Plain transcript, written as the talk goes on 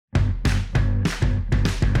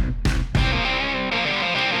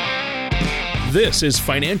This is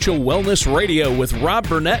Financial Wellness Radio with Rob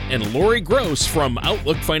Burnett and Lori Gross from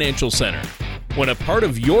Outlook Financial Center. When a part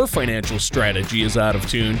of your financial strategy is out of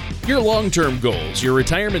tune, your long-term goals, your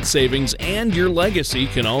retirement savings, and your legacy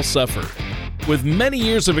can all suffer. With many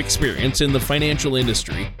years of experience in the financial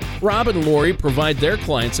industry, Rob and Lori provide their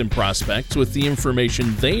clients and prospects with the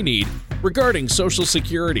information they need regarding Social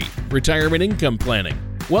Security, retirement income planning,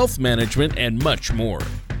 wealth management, and much more.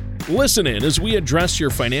 Listen in as we address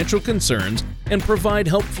your financial concerns and provide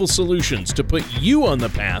helpful solutions to put you on the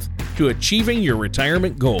path to achieving your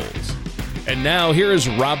retirement goals. And now, here is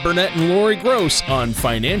Rob Burnett and Lori Gross on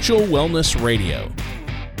Financial Wellness Radio.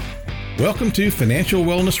 Welcome to Financial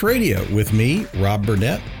Wellness Radio with me, Rob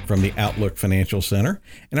Burnett from the Outlook Financial Center.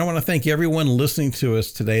 And I want to thank everyone listening to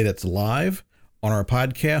us today that's live on our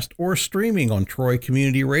podcast or streaming on Troy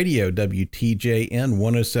Community Radio, WTJN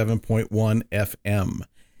 107.1 FM.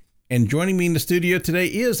 And joining me in the studio today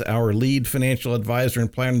is our lead financial advisor and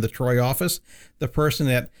planner in the Troy office, the person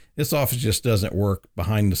that this office just doesn't work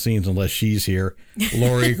behind the scenes unless she's here,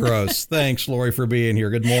 Lori Gross. Thanks, Lori, for being here.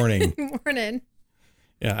 Good morning. Good morning.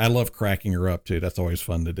 Yeah, I love cracking her up, too. That's always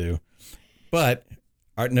fun to do. But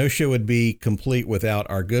no show would be complete without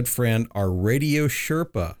our good friend, our radio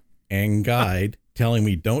Sherpa and guide, telling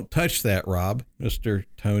me, don't touch that, Rob, Mr.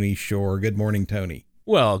 Tony Shore. Good morning, Tony.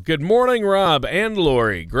 Well, good morning, Rob and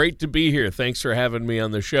Lori. Great to be here. Thanks for having me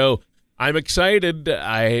on the show. I'm excited.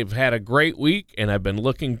 I've had a great week, and I've been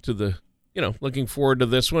looking forward to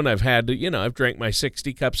this one. I've drank my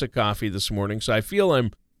 60 cups of coffee this morning, so I feel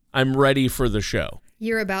I'm ready for the show.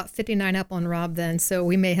 You're about 59 up on Rob then, so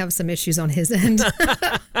we may have some issues on his end.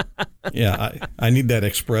 Yeah, I need that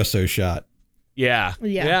espresso shot. Yeah.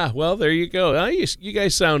 Well, there you go. You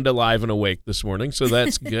guys sound alive and awake this morning, so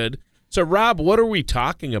that's good. So, Rob, what are we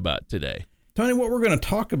talking about today? Tony, what we're going to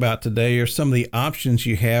talk about today are some of the options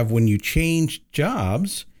you have when you change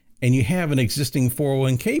jobs and you have an existing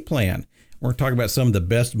 401k plan. We're talking about some of the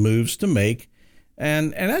best moves to make.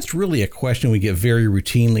 And that's really a question we get very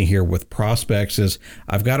routinely here with prospects is,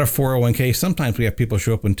 I've got a 401k. Sometimes we have people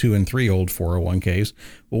show up in 2 and 3 old 401ks.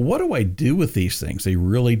 Well, what do I do with these things? They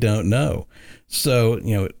really don't know.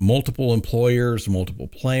 So, multiple employers, multiple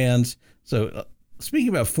plans. So speaking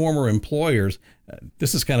about former employers,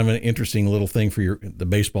 this is kind of an interesting little thing for the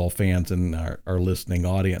baseball fans and our listening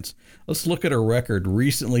audience. Let's look at a record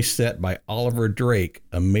recently set by Oliver Drake,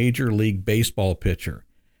 a Major League Baseball pitcher.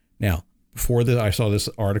 Now, before I saw this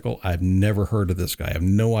article, I've never heard of this guy. I have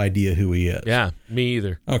no idea who he is. Yeah, me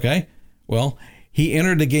either. Okay. Well, he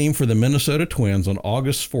entered the game for the Minnesota Twins on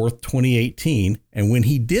August 4th, 2018. And when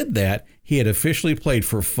he did that, he had officially played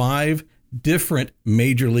for 5 different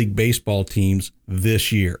Major League Baseball teams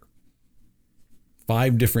this year.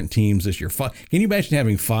 5 different teams this year. Can you imagine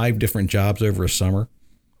having 5 different jobs over a summer?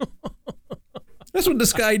 That's what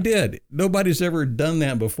this guy did. Nobody's ever done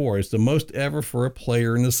that before. It's the most ever for a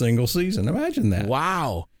player in a single season. Imagine that.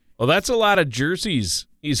 Wow. Well, that's a lot of jerseys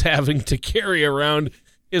he's having to carry around.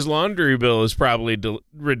 His laundry bill is probably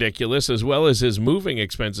ridiculous, as well as his moving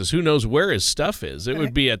expenses. Who knows where his stuff is? It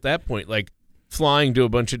would be at that point like flying to a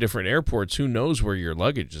bunch of different airports. Who knows where your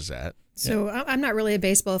luggage is at? So I'm not really a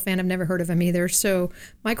baseball fan. I've never heard of him either. So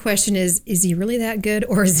my question is he really that good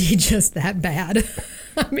or is he just that bad?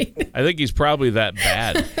 I think he's probably that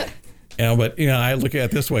bad. Yeah, but I look at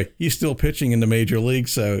it this way. He's still pitching in the major league,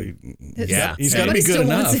 so he's got to be good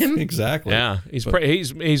enough. Exactly. Yeah,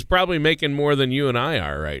 he's probably making more than you and I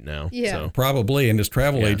are right now. Yeah, so. Probably, and his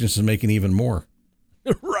travel agents is making even more.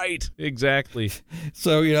 Right, exactly.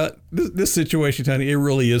 So, this situation, Tony, it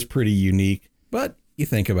really is pretty unique. But you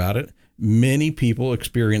think about it, many people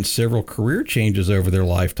experience several career changes over their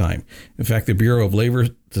lifetime. In fact, the Bureau of Labor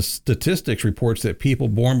Statistics reports that people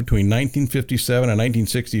born between 1957 and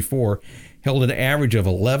 1964 held an average of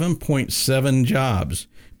 11.7 jobs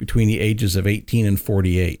between the ages of 18 and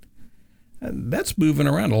 48. That's moving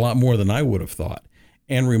around a lot more than I would have thought.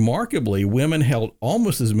 And remarkably, women held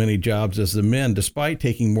almost as many jobs as the men, despite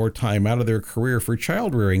taking more time out of their career for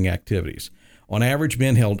child-rearing activities. On average,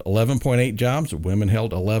 men held 11.8 jobs, women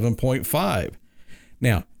held 11.5.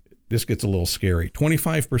 Now, this gets a little scary.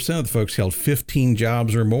 25% of the folks held 15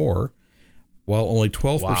 jobs or more, while only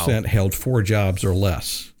 12% held 4 jobs or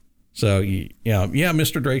less. So,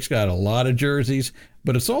 Mr. Drake's got a lot of jerseys,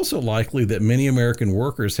 but it's also likely that many American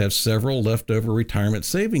workers have several leftover retirement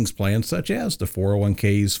savings plans, such as the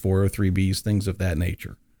 401ks, 403bs, things of that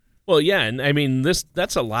nature. Well, yeah, and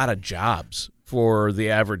that's a lot of jobs for the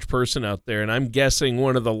average person out there, and I'm guessing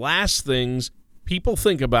one of the last things people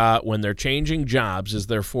think about when they're changing jobs is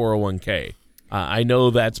their 401k. I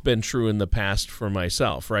know that's been true in the past for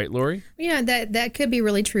myself, right, Lori? Yeah, that could be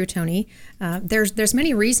really true, Tony. There's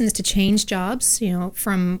many reasons to change jobs,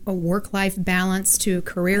 from a work-life balance to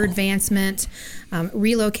career advancement,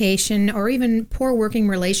 relocation, or even poor working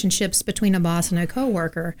relationships between a boss and a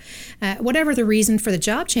coworker. Whatever the reason for the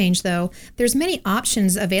job change, though, there's many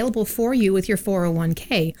options available for you with your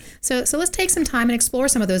 401k. So let's take some time and explore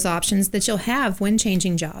some of those options that you'll have when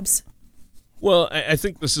changing jobs. Well, I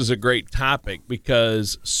think this is a great topic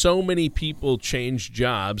because so many people change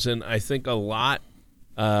jobs, and I think a lot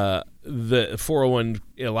of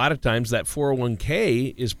times that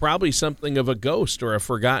 401k is probably something of a ghost or a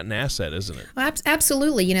forgotten asset, isn't it?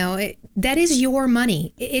 Absolutely. That is your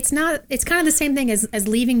money. It's kind of the same thing as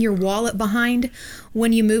leaving your wallet behind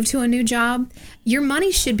when you move to a new job. Your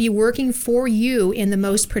money should be working for you in the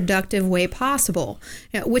most productive way possible,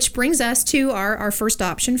 which brings us to our first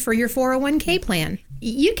option for your 401k plan.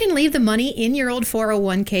 You can leave the money in your old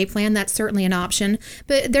 401k plan. That's certainly an option,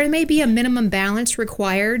 but there may be a minimum balance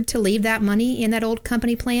required to leave that money in that old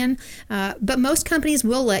company plan. But most companies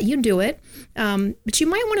will let you do it. But you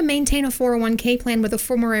might want to maintain a 401k plan with a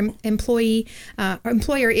former employer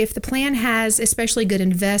if the plan has especially good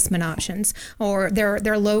investment options, or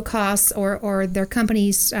they're low costs, or their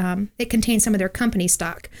companies it contains some of their company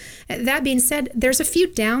stock. That being said, there's a few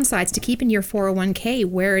downsides to keeping your 401k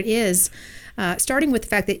where it is. Starting with the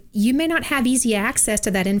fact that you may not have easy access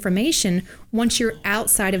to that information once you're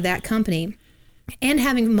outside of that company. And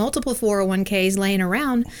having multiple 401ks laying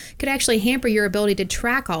around could actually hamper your ability to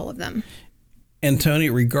track all of them. And Tony,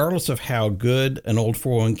 regardless of how good an old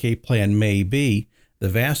 401k plan may be, the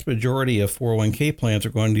vast majority of 401k plans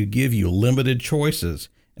are going to give you limited choices,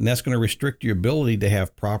 and that's going to restrict your ability to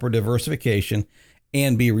have proper diversification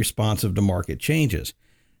and be responsive to market changes.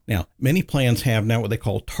 Now, many plans have now what they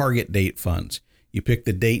call target date funds. You pick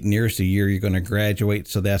the date nearest the year you're going to graduate,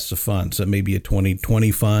 so that's the fund. So it may be a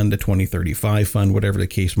 2020 fund, a 2035 fund, whatever the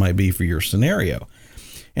case might be for your scenario.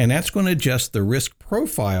 And that's going to adjust the risk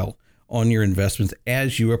profile on your investments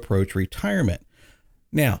as you approach retirement.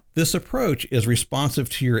 Now, this approach is responsive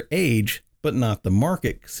to your age, but not the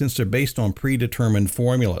market, since they're based on predetermined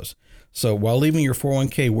formulas. So while leaving your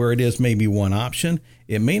 401k where it is may be one option,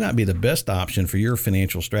 it may not be the best option for your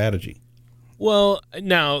financial strategy. Well,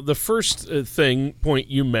 now, the first point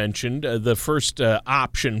you mentioned, the first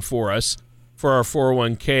option for us for our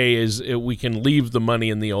 401k is we can leave the money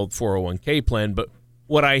in the old 401k plan. But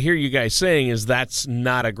what I hear you guys saying is that's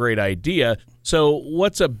not a great idea. So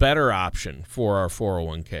what's a better option for our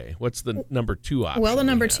 401k? What's the number 2 option? Well, the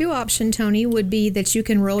number 2 option, Tony, would be that you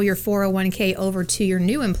can roll your 401k over to your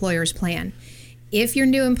new employer's plan. If your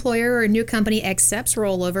new employer or new company accepts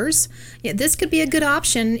rollovers, this could be a good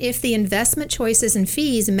option if the investment choices and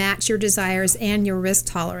fees match your desires and your risk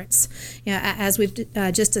tolerance. As we've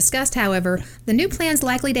just discussed, however, the new plan's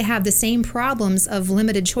likely to have the same problems of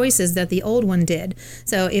limited choices that the old one did.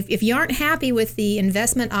 So if you aren't happy with the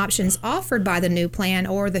investment options offered by the new plan,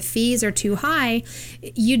 or the fees are too high,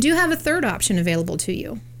 you do have a third option available to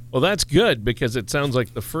you. Well, that's good, because it sounds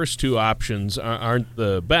like the first 2 options aren't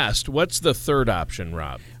the best. What's the third option,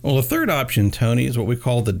 Rob? Well, the third option, Tony, is what we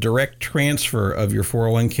call the direct transfer of your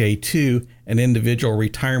 401k to an individual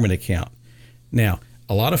retirement account. Now,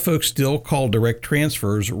 a lot of folks still call direct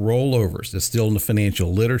transfers rollovers. It's still in the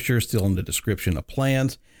financial literature, still in the description of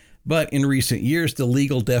plans. But in recent years, the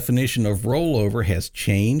legal definition of rollover has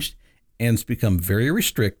changed, and it's become very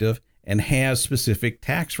restrictive and has specific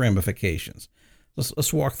tax ramifications.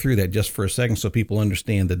 Let's walk through that just for a second so people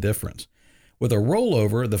understand the difference. With a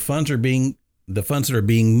rollover, the funds that are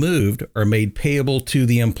being moved are made payable to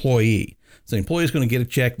the employee. So the employee is going to get a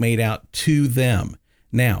check made out to them.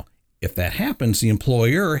 Now, if that happens, the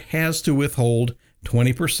employer has to withhold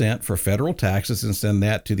 20% for federal taxes and send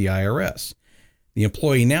that to the IRS. The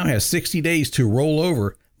employee now has 60 days to roll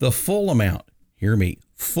over the full amount, hear me,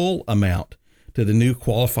 full amount, to the new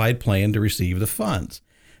qualified plan to receive the funds.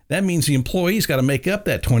 That means the employee's got to make up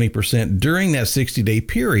that 20% during that 60-day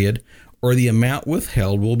period, or the amount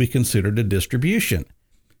withheld will be considered a distribution.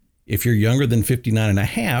 If you're younger than 59 and a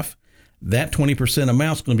half, that 20%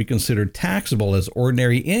 amount is going to be considered taxable as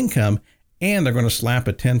ordinary income, and they're going to slap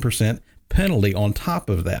a 10% penalty on top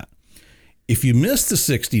of that. If you miss the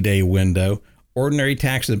 60-day window, ordinary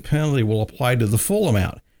tax and penalty will apply to the full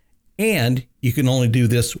amount, and you can only do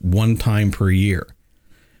this one time per year.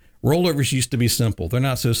 Rollovers used to be simple. They're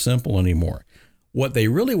not so simple anymore. What they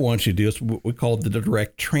really want you to do is what we call the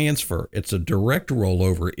direct transfer. It's a direct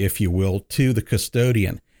rollover, if you will, to the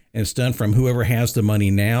custodian. And it's done from whoever has the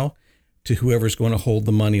money now to whoever's going to hold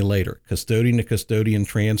the money later. Custodian to custodian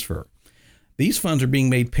transfer. These funds are being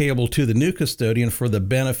made payable to the new custodian for the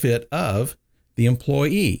benefit of the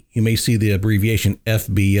employee. You may see the abbreviation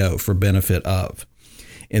FBO for benefit of.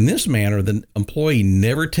 In this manner, the employee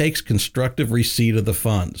never takes constructive receipt of the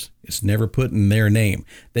funds. It's never put in their name.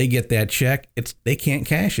 They get that check. They can't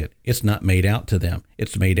cash it. It's not made out to them.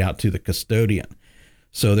 It's made out to the custodian.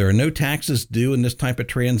 So there are no taxes due in this type of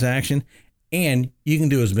transaction, and you can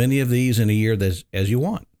do as many of these in a year as you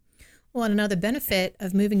want. Well, and another benefit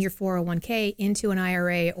of moving your 401k into an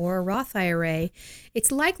IRA or a Roth IRA,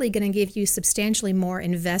 it's likely going to give you substantially more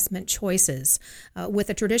investment choices. With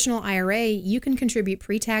a traditional IRA, you can contribute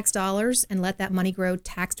pre-tax dollars and let that money grow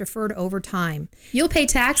tax deferred over time. You'll pay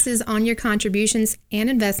taxes on your contributions and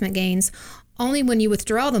investment gains only when you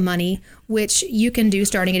withdraw the money, which you can do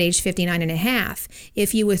starting at age 59 and a half.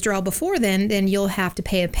 If you withdraw before then you'll have to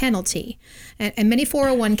pay a penalty. And many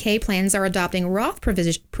 401k plans are adopting Roth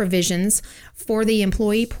provisions for the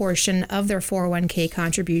employee portion of their 401k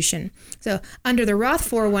contribution. So under the Roth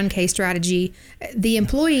 401k strategy, the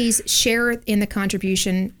employees share in the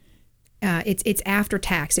contribution. It's after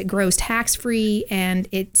tax. It grows tax-free and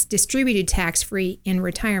it's distributed tax-free in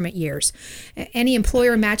retirement years. Any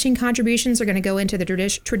employer matching contributions are going to go into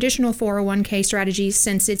the traditional 401k strategy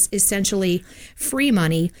since it's essentially free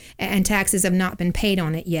money and taxes have not been paid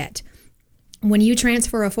on it yet. When you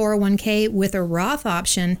transfer a 401k with a Roth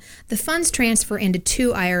option, the funds transfer into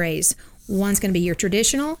two IRAs. One's going to be your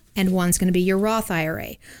traditional and one's going to be your Roth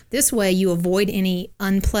IRA. This way you avoid any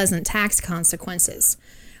unpleasant tax consequences.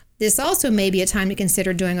 This also may be a time to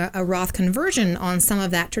consider doing a Roth conversion on some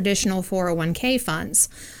of that traditional 401k funds.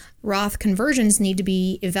 Roth conversions need to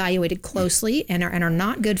be evaluated closely and are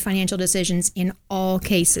not good financial decisions in all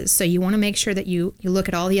cases. So you want to make sure that you look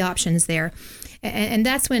at all the options there. And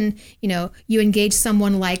that's when, you engage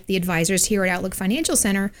someone like the advisors here at Outlook Financial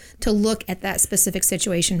Center to look at that specific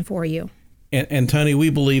situation for you. And Tony, we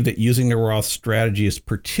believe that using the Roth strategy is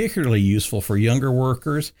particularly useful for younger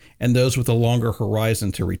workers and those with a longer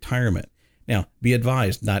horizon to retirement. Now, be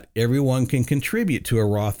advised, not everyone can contribute to a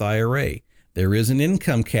Roth IRA. There is an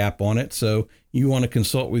income cap on it, so you want to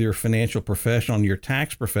consult with your financial professional and your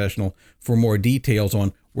tax professional for more details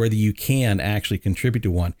on whether you can actually contribute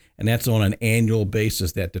to one. And that's on an annual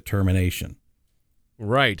basis, that determination.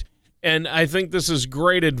 Right. And I think this is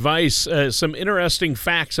great advice. Some interesting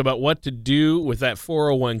facts about what to do with that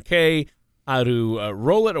 401k, how to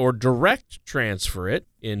roll it or direct transfer it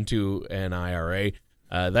into an IRA.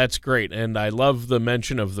 That's great. And I love the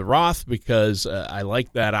mention of the Roth because I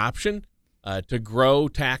like that option to grow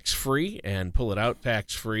tax-free and pull it out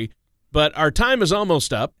tax-free. But our time is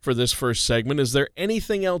almost up for this first segment. Is there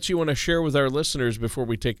anything else you want to share with our listeners before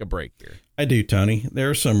we take a break here? I do, Tony. There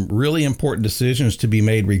are some really important decisions to be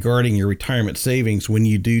made regarding your retirement savings when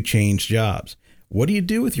you do change jobs. What do you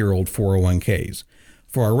do with your old 401ks?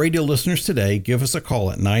 For our radio listeners today, give us a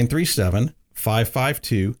call at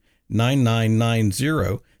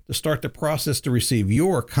 937-552-9990 to start the process to receive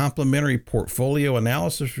your complimentary portfolio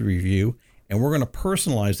analysis review, and we're going to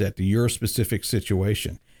personalize that to your specific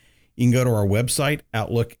situation. You can go to our website,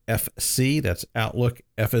 Outlook FC, that's Outlook,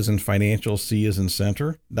 F as in financial, C as in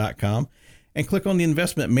center.com, and click on the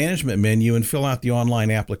investment management menu and fill out the online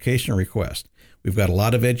application request. We've got a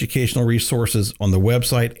lot of educational resources on the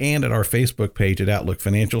website and at our Facebook page at Outlook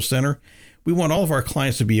Financial Center. We want all of our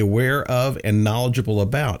clients to be aware of and knowledgeable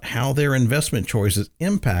about how their investment choices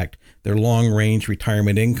impact their long-range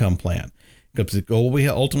retirement income plan. Because the goal we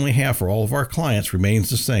ultimately have for all of our clients remains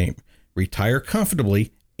the same: retire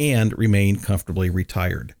comfortably and remain comfortably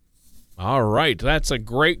retired. All right. That's a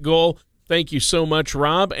great goal. Thank you so much,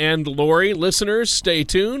 Rob and Lori. Listeners, stay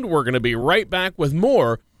tuned. We're going to be right back with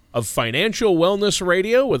more of Financial Wellness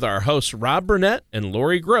Radio with our hosts Rob Burnett and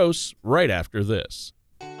Lori Gross right after this.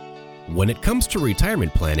 When it comes to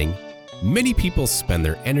retirement planning, many people spend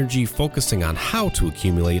their energy focusing on how to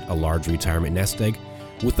accumulate a large retirement nest egg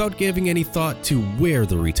without giving any thought to where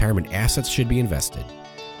the retirement assets should be invested.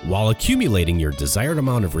 While accumulating your desired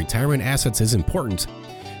amount of retirement assets is important,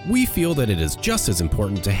 we feel that it is just as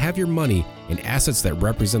important to have your money in assets that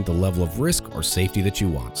represent the level of risk or safety that you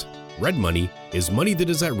want. Red money is money that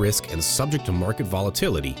is at risk and subject to market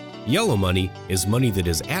volatility. Yellow money is money that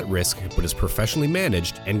is at risk but is professionally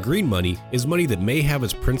managed, and green money is money that may have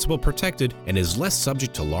its principal protected and is less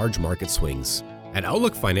subject to large market swings. At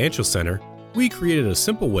Outlook Financial Center, we created a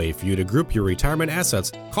simple way for you to group your retirement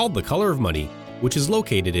assets called the Color of Money, which is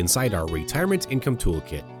located inside our Retirement Income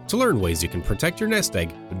Toolkit. To learn ways you can protect your nest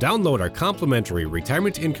egg, download our complimentary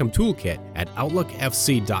Retirement Income Toolkit at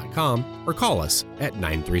OutlookFC.com or call us at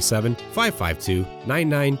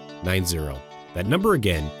 937-552-9990. That number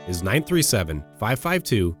again is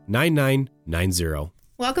 937-552-9990.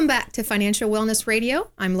 Welcome back to Financial Wellness Radio.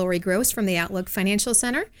 I'm Lori Gross from the Outlook Financial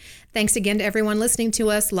Center. Thanks again to everyone listening to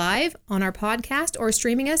us live on our podcast or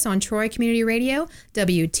streaming us on Troy Community Radio,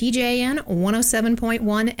 WTJN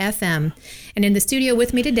 107.1 FM. And in the studio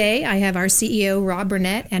with me today, I have our CEO, Rob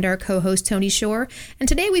Burnett, and our co-host, Tony Shore. And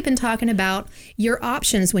today we've been talking about your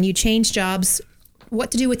options when you change jobs,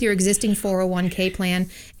 what to do with your existing 401k plan,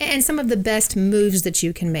 and some of the best moves that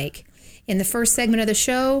you can make. In the first segment of the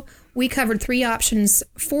show, we covered 3 options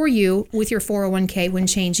for you with your 401k when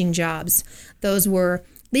changing jobs. Those were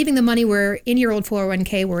leaving the money in your old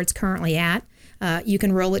 401k where it's currently at. You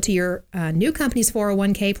can roll it to your new company's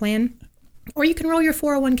 401k plan, or you can roll your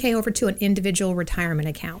 401k over to an individual retirement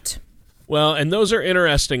account. Well, and those are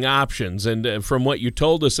interesting options. And from what you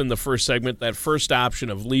told us in the first segment, that first option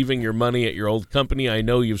of leaving your money at your old company, I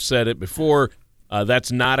know you've said it before,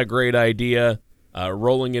 that's not a great idea.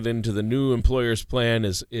 Rolling it into the new employer's plan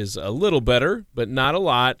is a little better, but not a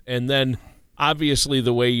lot. And then, obviously,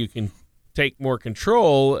 the way you can take more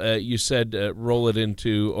control, you said roll it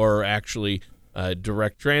into, or actually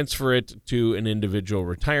direct transfer it to an individual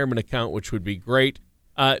retirement account, which would be great.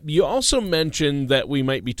 You also mentioned that we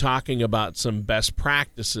might be talking about some best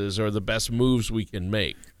practices or the best moves we can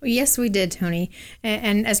make. Yes, we did, Tony.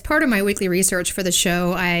 And as part of my weekly research for the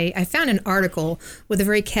show, I found an article with a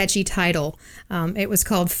very catchy title. It was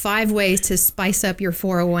called 5 Ways to Spice Up Your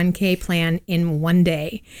 401k Plan in One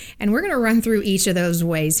Day. And we're going to run through each of those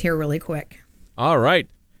ways here really quick. All right.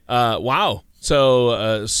 Wow.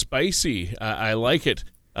 So spicy. I like it.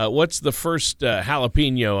 What's the first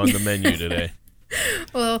jalapeno on the menu today?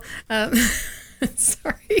 Well,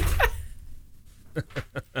 sorry.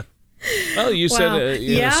 Well, you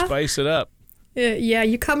said spice it up. Yeah,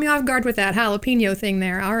 you caught me off guard with that jalapeno thing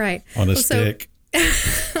there. All right. On a stick.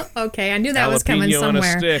 Okay, I knew that was coming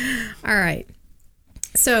somewhere. On a stick. All right.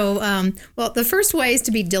 So, the first way is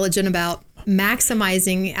to be diligent about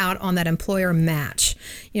maximizing out on that employer match.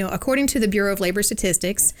 According to the Bureau of Labor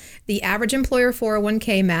Statistics, the average employer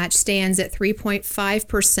 401k match stands at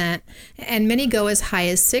 3.5%, and many go as high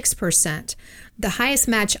as 6%. The highest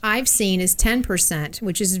match I've seen is 10%,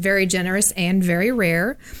 which is very generous and very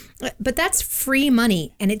rare. But that's free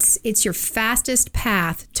money, and it's your fastest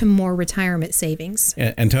path to more retirement savings.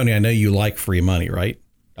 And Tony, I know you like free money, right?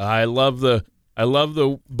 I love the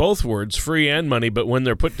both words, free and money, but when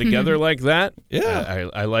they're put together like that,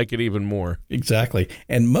 I like it even more. Exactly.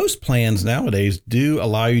 And most plans nowadays do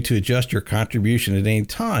allow you to adjust your contribution at any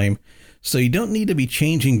time, so you don't need to be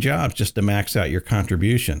changing jobs just to max out your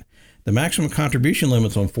contribution. The maximum contribution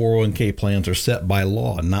limits on 401k plans are set by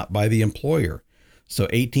law, not by the employer. So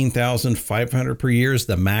 $18,500 per year is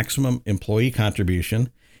the maximum employee contribution.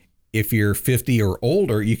 If you're 50 or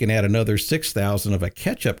older, you can add another $6,000 of a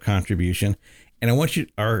catch-up contribution. And I want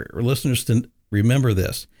our listeners to remember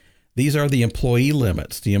this. These are the employee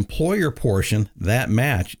limits. The employer portion, that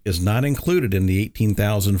match, is not included in the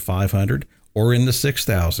 $18,500 or in the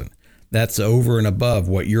 $6,000. That's over and above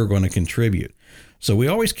what you're going to contribute. So we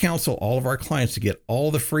always counsel all of our clients to get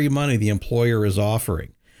all the free money the employer is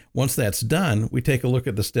offering. Once that's done, we take a look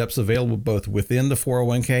at the steps available both within the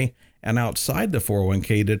 401k and outside the 401k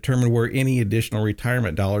to determine where any additional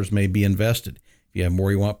retirement dollars may be invested. If you have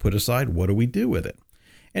more you want put aside, what do we do with it?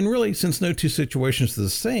 And really, since no two situations are the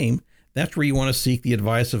same, that's where you want to seek the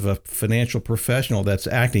advice of a financial professional that's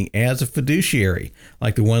acting as a fiduciary,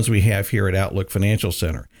 like the ones we have here at Outlook Financial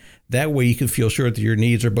Center. That way you can feel sure that your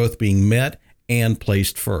needs are both being met and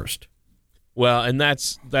placed first. Well, and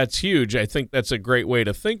that's huge. I think that's a great way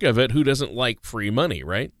to think of it. Who doesn't like free money,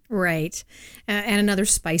 right? Right. And another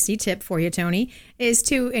spicy tip for you, Tony, is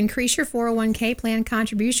to increase your 401k plan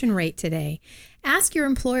contribution rate today. Ask your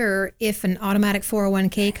employer if an automatic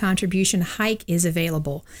 401k contribution hike is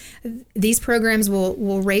available. These programs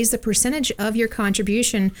will raise the percentage of your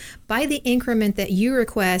contribution by the increment that you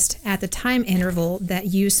request at the time interval that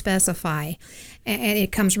you specify. And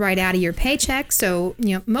it comes right out of your paycheck. So,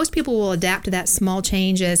 most people will adapt to that small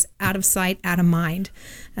change as out of sight, out of mind.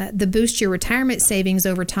 The boost your retirement savings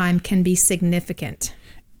over time can be significant.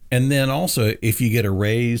 And then also, if you get a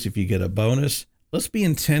raise, if you get a bonus, let's be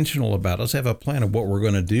intentional about it. Let's have a plan of what we're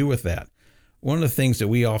going to do with that. One of the things that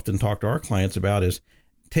we often talk to our clients about is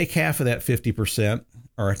take half of that 50%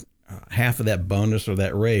 or half of that bonus or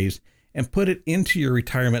that raise and put it into your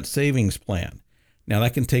retirement savings plan. Now,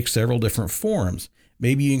 that can take several different forms.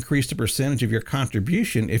 Maybe you increase the percentage of your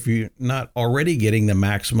contribution if you're not already getting the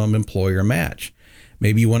maximum employer match.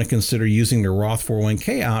 Maybe you want to consider using the Roth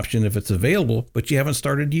 401k option if it's available, but you haven't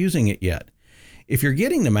started using it yet. If you're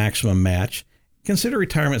getting the maximum match consider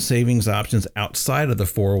retirement savings options outside of the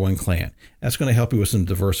 401 plan. That's going to help you with some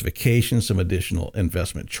diversification, some additional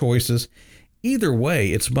investment choices. Either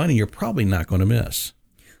way, it's money you're probably not going to miss.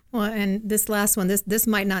 Well, and this last one, this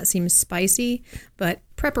might not seem spicy, but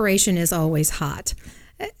preparation is always hot.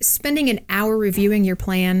 Spending an hour reviewing your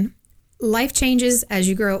plan. Life changes as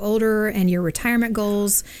you grow older and your retirement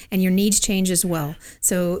goals and your needs change as well.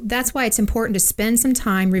 So that's why it's important to spend some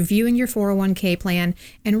time reviewing your 401k plan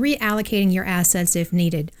and reallocating your assets if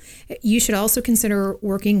needed. You should also consider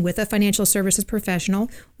working with a financial services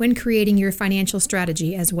professional when creating your financial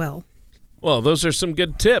strategy as well. Well, those are some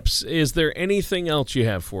good tips. Is there anything else you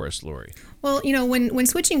have for us, Lori? Well, when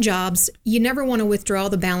switching jobs, you never want to withdraw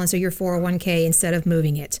the balance of your 401k instead of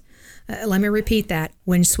moving it. Let me repeat that.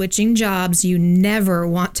 When switching jobs, you never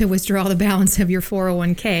want to withdraw the balance of your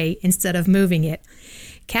 401k instead of moving it.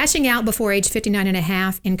 Cashing out before age 59 and a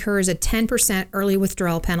half incurs a 10% early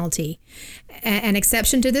withdrawal penalty. An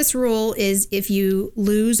exception to this rule is if you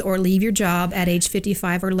lose or leave your job at age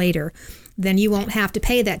 55 or later, then you won't have to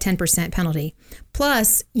pay that 10% penalty.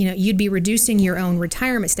 Plus, you'd be reducing your own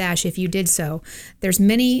retirement stash if you did so.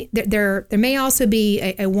 There may also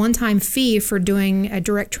be a one-time fee for doing a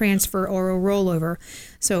direct transfer or a rollover.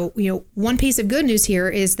 So, one piece of good news here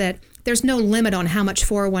is that there's no limit on how much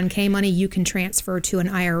 401k money you can transfer to an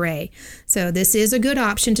IRA. So this is a good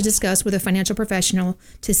option to discuss with a financial professional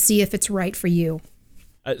to see if it's right for you.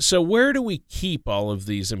 So where do we keep all of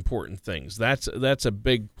these important things? That's a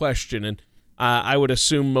big question. And I would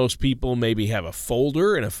assume most people maybe have a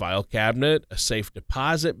folder in a file cabinet, a safe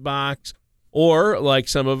deposit box, or like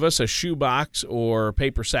some of us, a shoebox or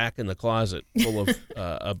paper sack in the closet full of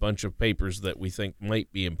a bunch of papers that we think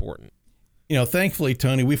might be important. Thankfully,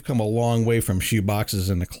 Tony, we've come a long way from shoe boxes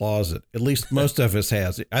in the closet. At least most of us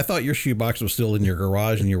has. I thought your shoe box was still in your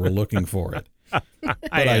garage and you were looking for it. But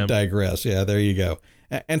I digress. Yeah, there you go.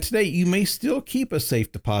 And today you may still keep a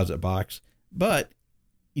safe deposit box, but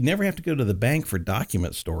you never have to go to the bank for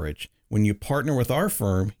document storage. When you partner with our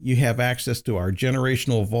firm, you have access to our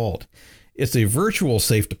Generational Vault. It's a virtual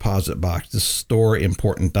safe deposit box to store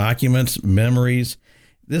important documents, memories.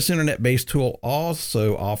 This internet-based tool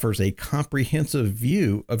also offers a comprehensive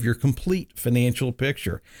view of your complete financial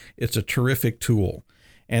picture. It's a terrific tool.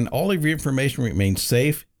 And all of your information remains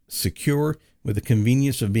safe, secure, with the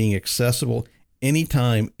convenience of being accessible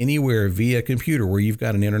anytime, anywhere via computer where you've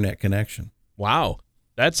got an internet connection. Wow.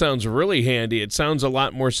 That sounds really handy. It sounds a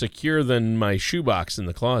lot more secure than my shoebox in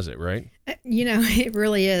the closet, right? It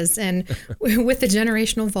really is. And with the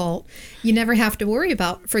Generational Vault, you never have to worry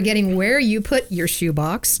about forgetting where you put your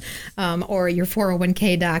shoebox or your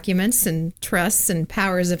 401k documents and trusts and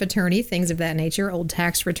powers of attorney, things of that nature, old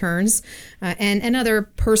tax returns, and other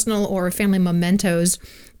personal or family mementos,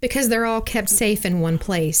 because they're all kept safe in one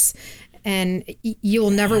place. And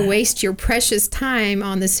you'll never waste your precious time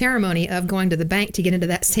on the ceremony of going to the bank to get into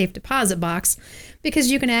that safe deposit box,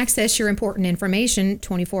 because you can access your important information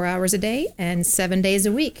 24 hours a day and 7 days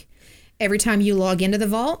a week. Every time you log into the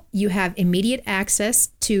vault, you have immediate access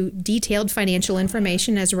to detailed financial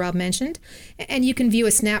information, as Rob mentioned, and you can view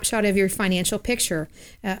a snapshot of your financial picture,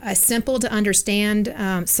 a simple to understand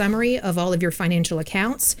summary of all of your financial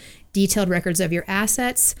accounts, detailed records of your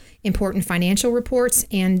assets, important financial reports,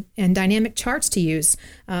 and dynamic charts to use.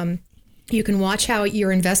 You can watch how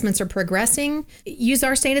your investments are progressing. Use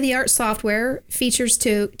our state-of-the-art software features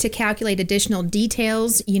to calculate additional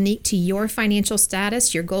details unique to your financial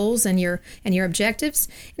status, your goals, and your objectives.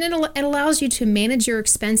 And it allows you to manage your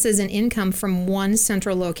expenses and income from one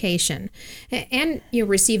central location. And you'll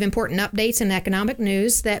receive important updates and economic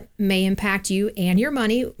news that may impact you and your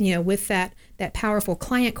money, with that powerful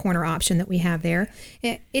client corner option that we have there.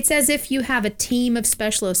 It's as if you have a team of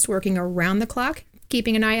specialists working around the clock,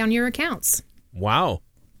 keeping an eye on your accounts. Wow.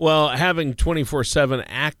 Well, having 24/7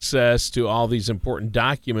 access to all these important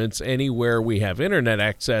documents anywhere we have internet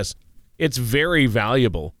access, it's very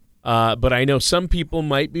valuable. But I know some people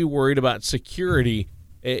might be worried about security.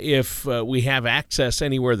 If we have access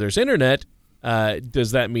anywhere there's internet,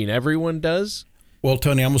 does that mean everyone does? Well,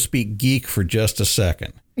 Tony, I'm going to speak geek for just a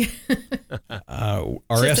second.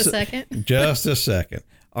 Just a second.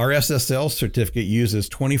 Our SSL certificate uses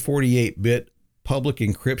 2048-bit public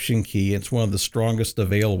encryption key. It's one of the strongest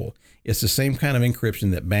available. It's the same kind of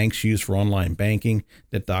encryption that banks use for online banking,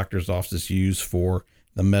 that doctors' offices use for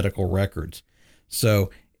the medical records. So,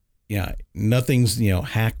 nothing's,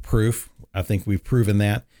 hack proof. I think we've proven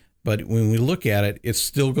that. But when we look at it, it's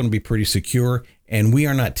still going to be pretty secure. And we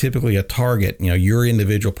are not typically a target. Your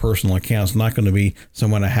individual personal account's not going to be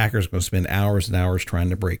someone a hacker's going to spend hours and hours trying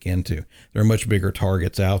to break into. There are much bigger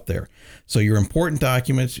targets out there. So your important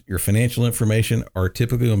documents, your financial information are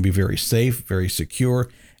typically going to be very safe, very secure,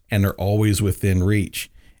 and they're always within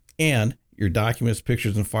reach. And your documents,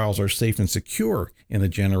 pictures, and files are safe and secure in the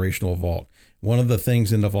generational vault. One of the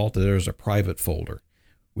things in the vault, there is a private folder.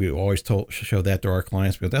 We always show that to our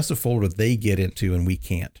clients because that's the folder they get into and we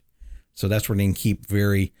can't. So that's where they can keep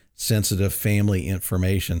very sensitive family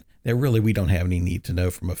information that really we don't have any need to know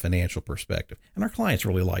from a financial perspective. And our clients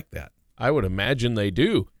really like that. I would imagine they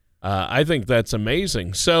do. I think that's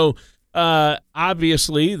amazing. So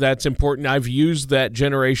obviously that's important. I've used that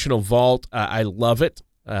generational vault. I love it.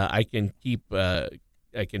 I can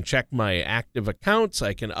check my active accounts.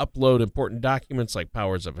 I can upload important documents like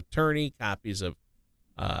powers of attorney, copies of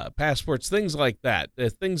passports, things like that.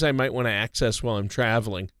 Things I might want to access while I'm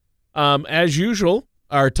traveling. As usual,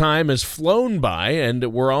 our time has flown by,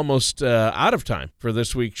 and we're almost out of time for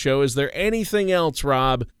this week's show. Is there anything else,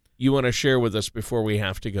 Rob, you want to share with us before we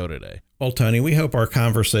have to go today? Well, Tony, we hope our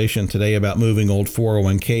conversation today about moving old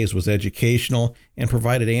 401ks was educational and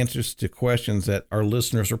provided answers to questions that our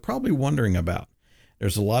listeners are probably wondering about.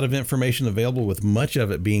 There's a lot of information available, with much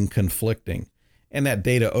of it being conflicting, and that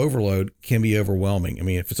data overload can be overwhelming. I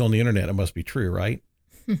mean, if it's on the internet, it must be true, right?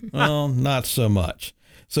 Well, not so much.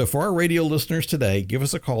 So for our radio listeners today, give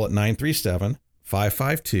us a call at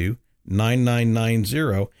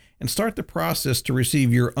 937-552-9990 and start the process to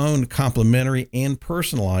receive your own complimentary and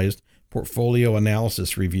personalized portfolio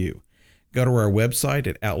analysis review. Go to our website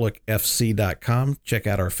at outlookfc.com. Check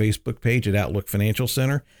out our Facebook page at Outlook Financial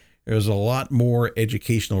Center. There's a lot more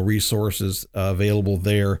educational resources available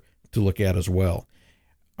there to look at as well.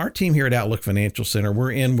 Our team here at Outlook Financial Center,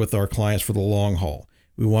 we're in with our clients for the long haul.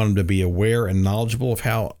 We want them to be aware and knowledgeable of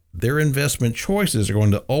how their investment choices are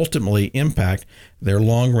going to ultimately impact their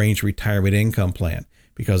long-range retirement income plan.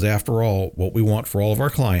 Because after all, what we want for all of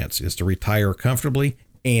our clients is to retire comfortably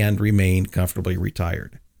and remain comfortably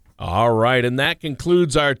retired. All right, and that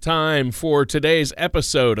concludes our time for today's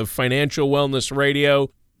episode of Financial Wellness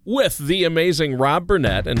Radio with the amazing Rob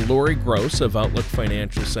Burnett and Lori Gross of Outlook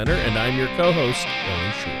Financial Center, and I'm your co-host,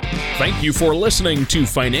 Ellen Schur. Thank you for listening to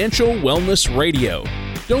Financial Wellness Radio.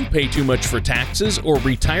 Don't pay too much for taxes or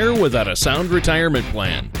retire without a sound retirement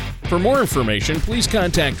plan. For more information, please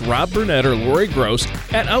contact Rob Burnett or Lori Gross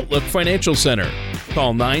at Outlook Financial Center.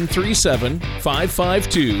 Call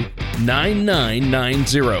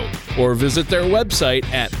 937-552-9990 or visit their website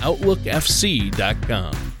at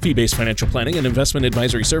outlookfc.com. Fee-based financial planning and investment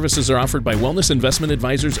advisory services are offered by Wellness Investment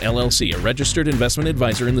Advisors, LLC, a registered investment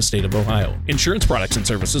advisor in the state of Ohio. Insurance products and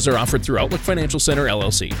services are offered through Outlook Financial Center,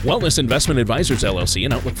 LLC. Wellness Investment Advisors, LLC,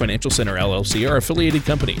 and Outlook Financial Center, LLC are affiliated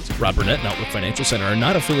companies. Rob Burnett and Outlook Financial Center are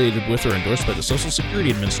not affiliated with or endorsed by the Social Security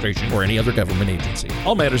Administration or any other government agency.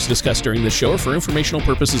 All matters discussed during this show are for informational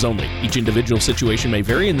purposes only. Each individual situation may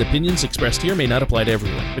vary, and the opinions expressed here may not apply to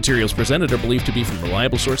everyone. Materials presented are believed to be from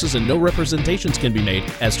reliable sources, and no representations can be made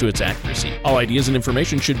as to its accuracy. All ideas and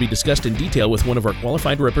information should be discussed in detail with one of our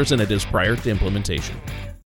qualified representatives prior to implementation.